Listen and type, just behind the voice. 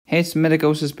Hey, it's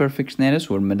Medicosis Perfectionalis,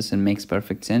 where medicine makes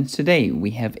perfect sense. Today,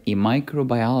 we have a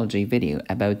microbiology video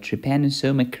about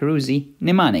Trypanosoma Cruzi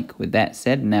mnemonic. With that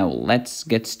said, now let's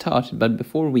get started. But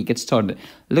before we get started,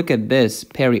 look at this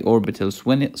periorbital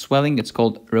swelling. It's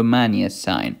called Romania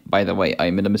sign. By the way,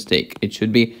 I made a mistake. It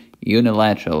should be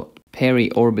unilateral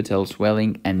periorbital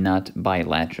swelling and not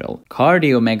bilateral.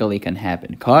 Cardiomegaly can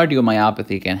happen.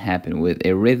 Cardiomyopathy can happen with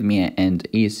arrhythmia and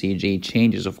ECG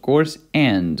changes, of course,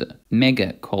 and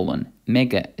megacolon,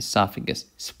 megaesophagus,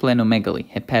 splenomegaly,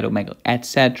 hepatomegaly,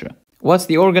 etc. What's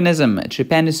the organism?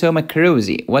 Trypanosoma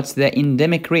Cruzi. What's the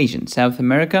endemic region? South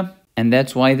America. And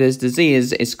that's why this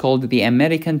disease is called the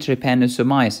American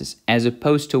trypanosomiasis, as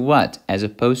opposed to what? As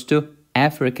opposed to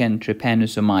African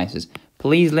trypanosomiasis.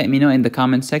 Please let me know in the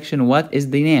comment section what is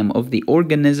the name of the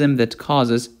organism that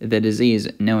causes the disease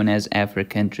known as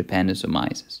African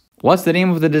trypanosomiasis. What's the name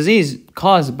of the disease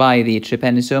caused by the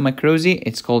Trypanosoma Cruzi?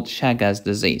 It's called Chagas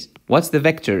Disease. What's the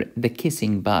vector? The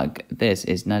kissing bug. This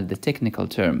is not the technical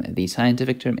term. The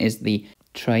scientific term is the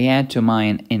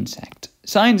Trypanosoma insect.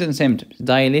 Signs and symptoms.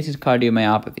 Dilated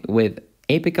cardiomyopathy with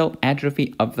apical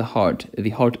atrophy of the heart.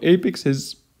 The heart apex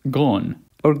is gone.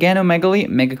 Organomegaly,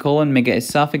 megacolon,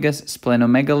 megaesophagus,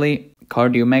 splenomegaly,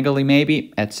 cardiomegaly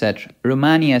maybe, etc.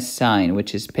 Romania sign,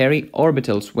 which is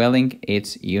periorbital swelling,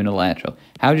 it's unilateral.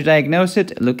 How to diagnose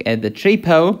it? Look at the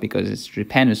trypo, because it's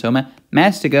trypanosoma,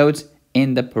 mastigotes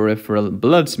in the peripheral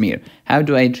blood smear. How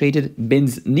do I treat it?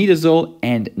 Benzonidazole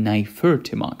and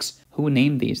nifurtimox. Who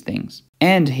named these things?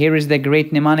 And here is the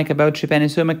great mnemonic about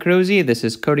Trypanosoma Cruzi. This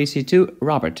is courtesy to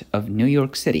Robert of New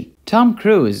York City. Tom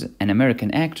Cruise, an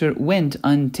American actor, went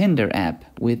on Tinder app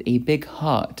with a big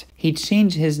heart. He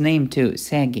changed his name to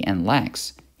Saggy and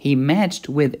Lax. He matched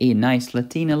with a nice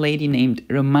Latina lady named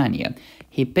Romania.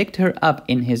 He picked her up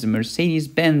in his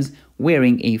Mercedes-Benz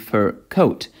wearing a fur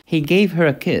coat. He gave her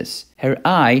a kiss. Her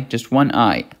eye, just one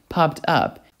eye, popped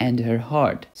up and her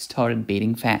heart started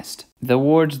beating fast. The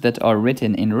words that are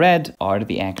written in red are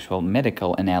the actual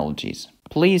medical analogies.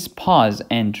 Please pause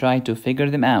and try to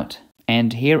figure them out.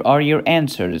 And here are your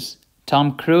answers.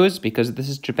 Tom Cruise, because this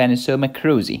is Trypanosoma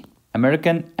Cruzi.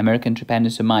 American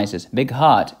trypanosomiasis. Big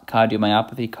heart,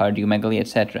 cardiomyopathy, cardiomegaly,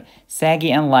 etc.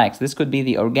 Saggy and lax. This could be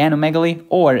the organomegaly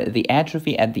or the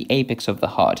atrophy at the apex of the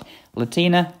heart.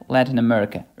 Latina, Latin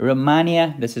America.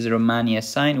 Romania, this is a Romania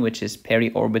sign, which is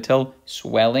periorbital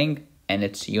swelling, and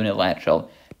it's unilateral.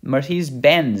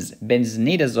 Mercedes-Benz,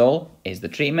 benzonidazole is the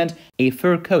treatment. A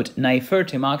fur coat,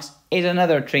 nifurtimox, is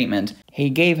another treatment. He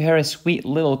gave her a sweet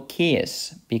little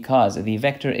kiss because the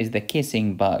vector is the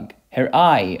kissing bug. Her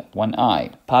eye, one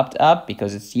eye, popped up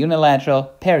because it's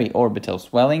unilateral, periorbital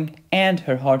swelling, and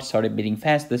her heart started beating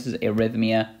fast. This is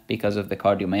arrhythmia because of the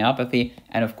cardiomyopathy,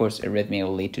 and of course arrhythmia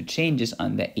will lead to changes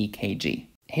on the EKG.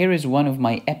 Here is one of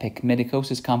my epic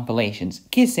medicosis compilations.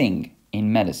 Kissing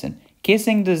in medicine.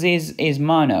 Kissing disease is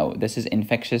mono. This is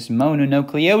infectious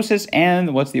mononucleosis,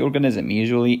 and what's the organism?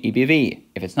 Usually EBV.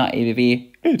 If it's not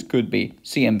EBV, it could be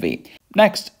CMV.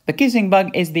 Next, the kissing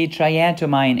bug is the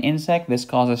Trypanosoma insect. This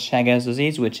causes Chagas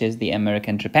disease, which is the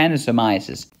American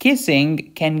trypanosomiasis.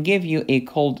 Kissing can give you a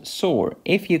cold sore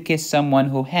if you kiss someone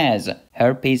who has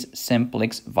herpes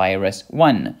simplex virus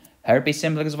 1. Herpes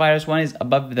simplex virus 1 is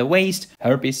above the waist.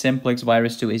 Herpes simplex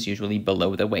virus 2 is usually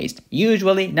below the waist.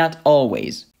 Usually, not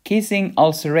always. Kissing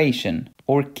ulceration,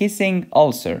 or kissing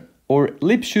ulcer, or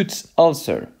Lipschutz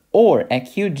ulcer, or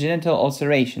acute genital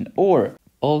ulceration, or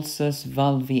ulcus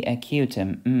valvi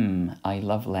acutum. I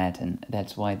love Latin.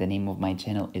 That's why the name of my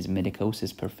channel is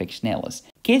Medicosis Perfectionalis.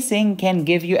 Kissing can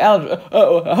give you allergy.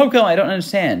 How come? I don't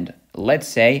understand. Let's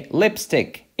say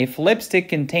lipstick. If lipstick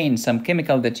contains some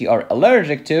chemical that you are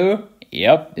allergic to,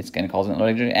 yep, it's going to cause an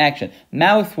allergic reaction.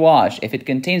 Mouthwash, if it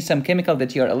contains some chemical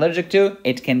that you are allergic to,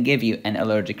 it can give you an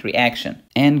allergic reaction.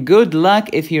 And good luck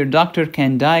if your doctor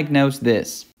can diagnose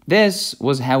this. This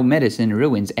was how medicine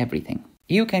ruins everything.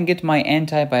 You can get my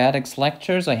antibiotics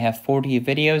lectures. I have 40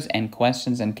 videos and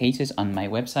questions and cases on my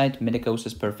website,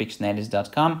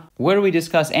 medicosisperfectionalis.com, where we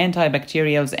discuss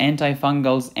antibacterials,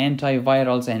 antifungals,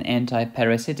 antivirals, and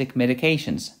antiparasitic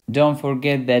medications. Don't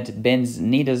forget that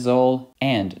benzonidazole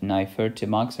and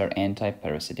nifurtimox are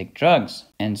antiparasitic drugs,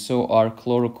 and so are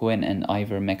chloroquine and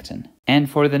ivermectin. And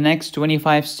for the next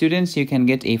 25 students, you can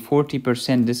get a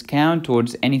 40% discount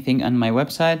towards anything on my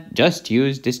website. Just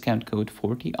use discount code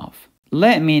 40OFF.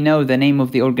 Let me know the name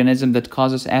of the organism that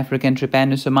causes African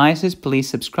trypanosomiasis. Please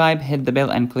subscribe, hit the bell,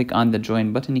 and click on the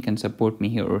join button. You can support me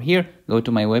here or here. Go to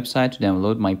my website to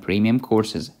download my premium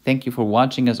courses. Thank you for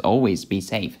watching. As always, be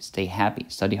safe, stay happy,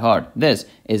 study hard. This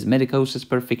is Medicosis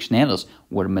Perfectionalis,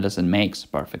 where medicine makes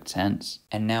perfect sense.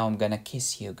 And now I'm gonna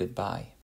kiss you goodbye.